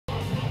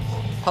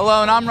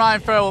Hello, and I'm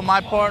Ryan Farrell with my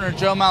partner,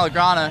 Joe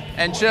Malagrana.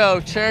 And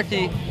Joe,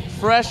 Cherokee,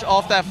 fresh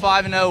off that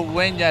 5-0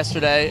 win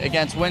yesterday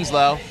against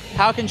Winslow.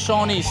 How can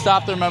Shawnee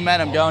stop their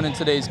momentum going in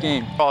today's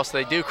game?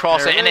 They do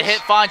cross it, and the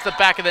hit finds the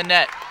back of the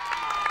net.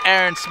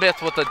 Aaron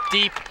Smith with a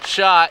deep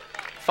shot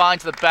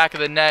finds the back of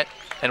the net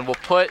and will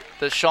put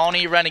the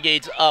Shawnee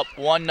Renegades up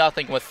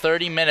 1-0 with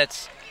 30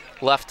 minutes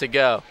left to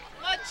go.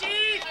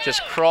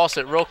 Just cross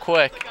it real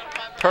quick.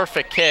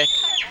 Perfect kick.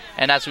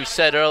 And as we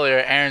said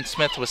earlier, Aaron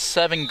Smith with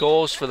 7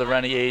 goals for the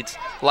Renegades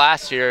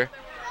last year.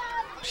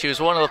 She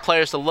was one of the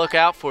players to look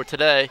out for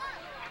today,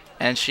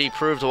 and she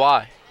proved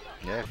why.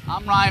 Yeah.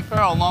 I'm Ryan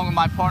Farrell along with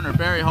my partner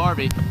Barry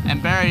Harvey.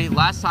 And Barry,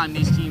 last time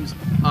these teams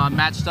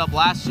matched up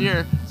last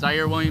year,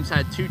 Zaire Williams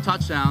had 2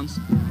 touchdowns.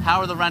 How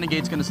are the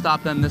Renegades going to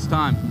stop them this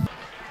time?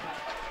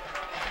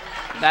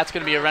 That's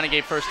going to be a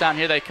Renegade first down.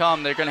 Here they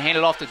come. They're going to hand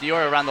it off to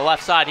Diorio around the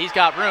left side. He's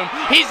got room.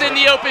 He's in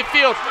the open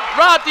field.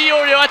 Rob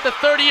Diorio at the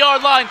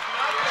 30-yard line.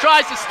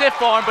 Tries to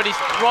stiff arm, but he's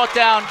brought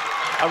down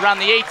around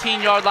the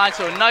 18-yard line,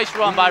 so a nice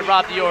run by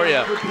Rob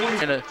Diorio.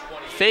 Gonna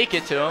fake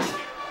it to him,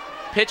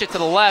 pitch it to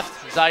the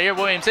left. Zaire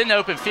Williams in the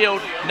open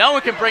field. No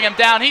one can bring him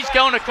down. He's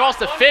going across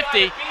the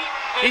 50.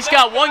 He's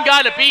got one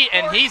guy to beat,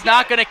 and he's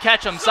not gonna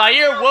catch him.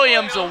 Zaire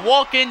Williams will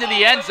walk into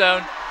the end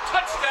zone.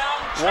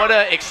 What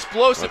an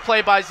explosive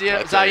play by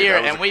Zaire,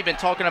 and we've been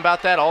talking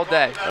about that all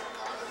day.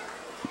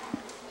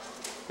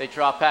 They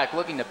drop back,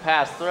 looking to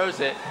pass, throws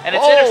it, and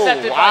it's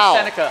intercepted by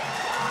Seneca.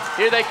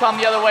 Here they come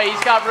the other way.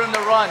 He's got room to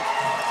run.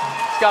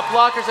 He's got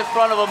blockers in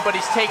front of him, but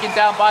he's taken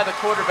down by the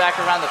quarterback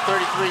around the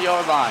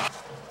 33-yard line.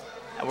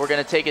 And we're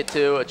going to take it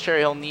to a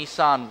Cherry Hill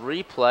Nissan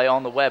replay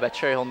on the web at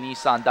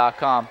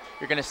cherryhillnissan.com.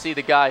 You're going to see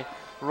the guy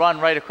run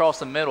right across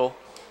the middle.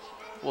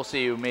 We'll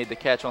see who made the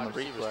catch on the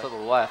replay. To the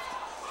left.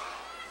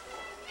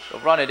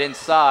 He'll run it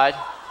inside,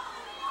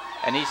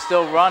 and he's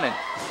still running.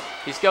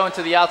 He's going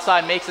to the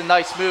outside, makes a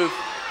nice move.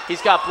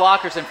 He's got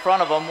blockers in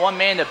front of him, one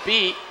man to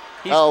beat.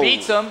 He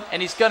beats him, and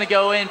he's going to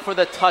go in for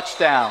the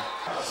touchdown.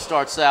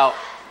 Starts out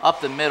up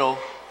the middle,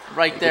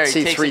 right there.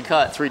 He takes a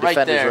cut. 3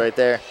 defenders right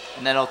there.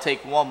 And then he'll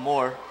take one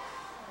more.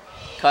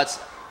 Cuts,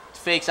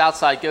 fakes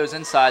outside, goes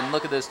inside, and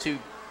look at those 3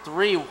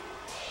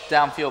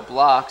 downfield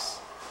blocks.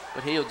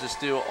 But he'll just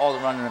do all the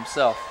running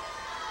himself.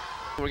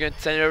 We're going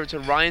to send it over to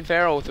Ryan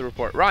Farrell with the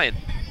report. Ryan.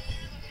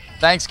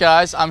 Thanks,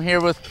 guys. I'm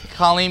here with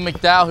Colleen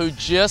McDowell, who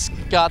just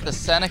got the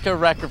Seneca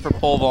record for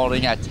pole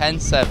vaulting at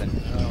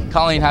 10.7.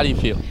 Colleen, how do you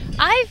feel?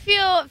 I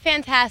feel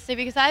fantastic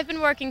because I've been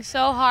working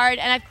so hard,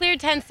 and I've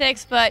cleared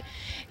 10.6, but,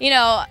 you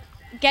know,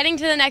 getting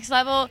to the next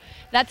level,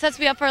 that sets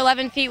me up for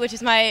 11 feet, which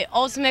is my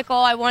ultimate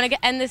goal. I want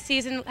to end this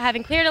season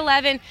having cleared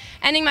 11,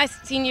 ending my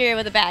senior year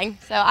with a bang.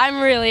 So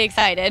I'm really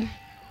excited.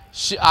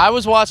 I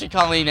was watching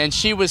Colleen, and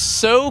she was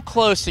so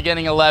close to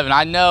getting 11.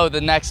 I know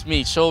the next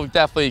meet, she'll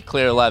definitely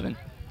clear 11.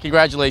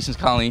 Congratulations,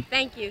 Colleen.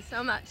 Thank you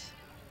so much.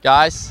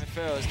 Guys.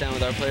 Farrell is down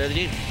with our player of the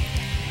game.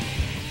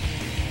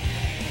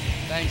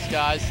 Thanks,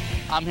 guys.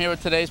 I'm here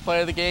with today's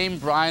player of the game,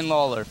 Brian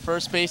Lawler,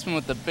 first baseman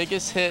with the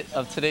biggest hit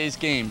of today's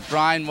game.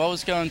 Brian, what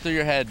was going through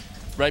your head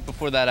right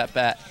before that at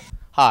bat?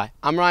 Hi,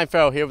 I'm Ryan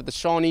Farrell here with the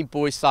Shawnee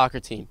boys soccer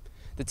team.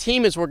 The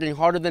team is working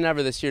harder than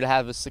ever this year to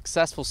have a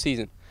successful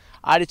season.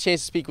 I had a chance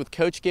to speak with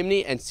Coach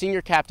Gibney and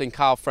senior captain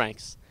Kyle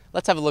Franks.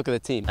 Let's have a look at the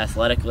team.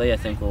 Athletically, I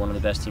think we're one of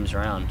the best teams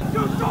around.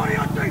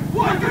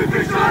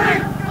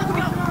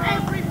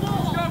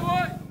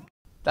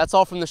 That's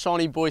all from the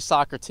Shawnee boys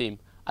soccer team.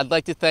 I'd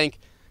like to thank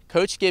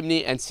Coach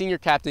Gibney and senior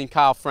captain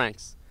Kyle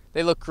Franks.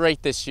 They look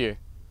great this year.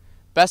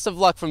 Best of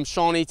luck from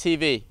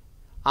ShawneeTV.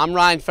 I'm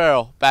Ryan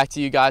Farrell. Back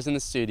to you guys in the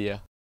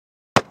studio.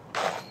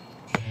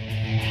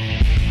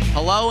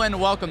 Hello and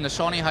welcome to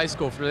Shawnee High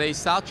School for today's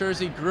South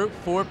Jersey Group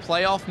 4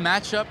 playoff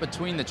matchup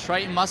between the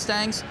Triton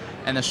Mustangs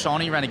and the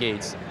Shawnee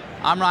Renegades.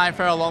 I'm Ryan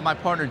Farrell along with my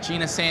partner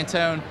Gina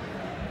Santone.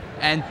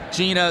 And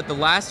Gina, the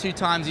last 2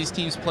 times these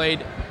teams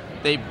played,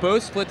 they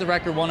both split the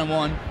record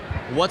 1-1.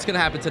 What's going to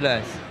happen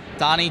today?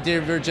 Donnie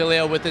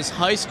DiVirgilio, with his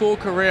high school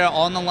career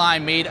on the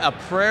line, made a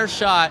prayer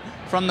shot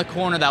from the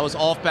corner that was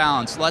off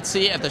balance. Let's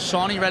see if the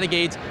Shawnee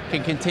Renegades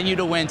can continue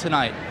to win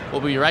tonight.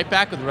 We'll be right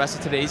back with the rest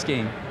of today's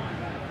game.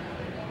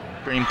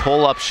 Green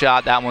pull-up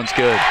shot, that one's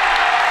good.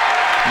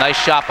 Nice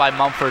shot by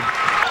Mumford.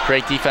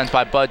 Great defense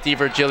by Bud.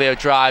 DiVirgilio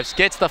drives,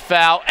 gets the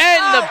foul,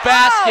 and the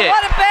basket.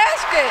 What a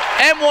basket!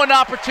 And one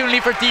opportunity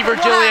for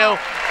DiVirgilio.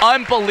 Wow.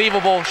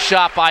 Unbelievable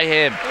shot by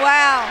him.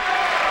 Wow.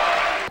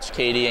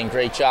 Katie, and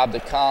great job to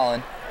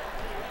Colin.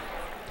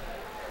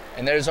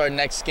 And there's our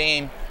next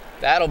game.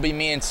 That'll be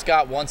me and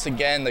Scott once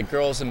again, the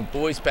girls and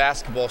boys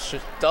basketball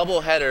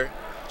doubleheader,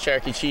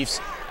 Cherokee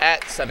Chiefs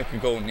at Seneca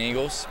Golden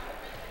Eagles.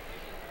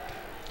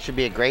 Should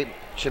be a great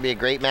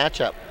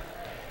matchup.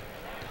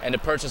 And to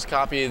purchase a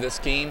copy of this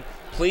game,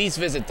 please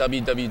visit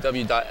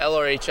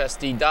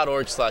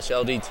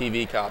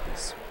www.lrhsd.org/LDTV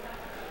copies.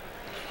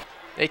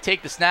 They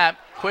take the snap,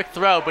 quick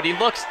throw, but he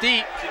looks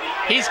deep.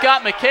 He's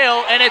got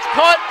McHale, and it's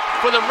caught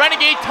for the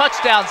Renegade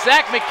touchdown.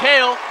 Zach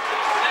McHale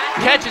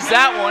catches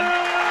that one.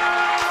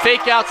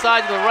 Fake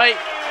outside to the right.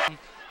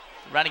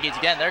 Renegades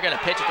again, they're going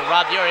to pitch it to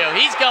Rob Diorio.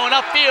 He's going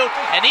upfield,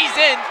 and he's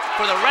in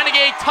for the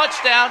Renegade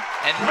touchdown,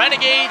 and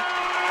Renegade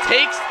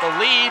takes the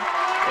lead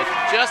with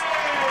just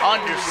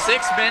under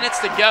 6 minutes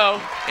to go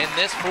in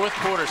this fourth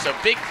quarter. So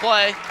big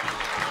play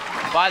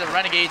by the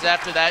Renegades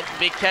after that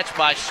big catch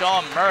by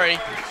Sean Murray.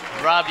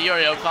 Rob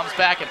Diorio comes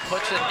back and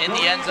puts it in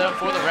the end zone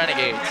for the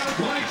Renegades.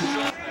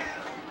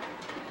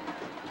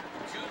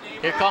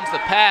 Here comes the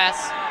pass.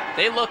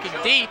 They looking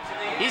deep.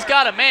 He's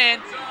got a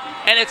man,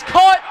 and it's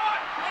caught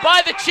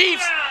by the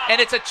Chiefs, and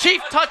it's a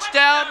Chief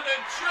touchdown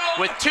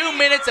with 2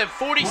 minutes and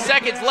 40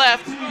 seconds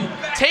left.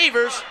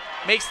 Tavers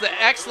makes the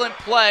excellent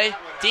play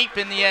deep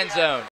in the end zone.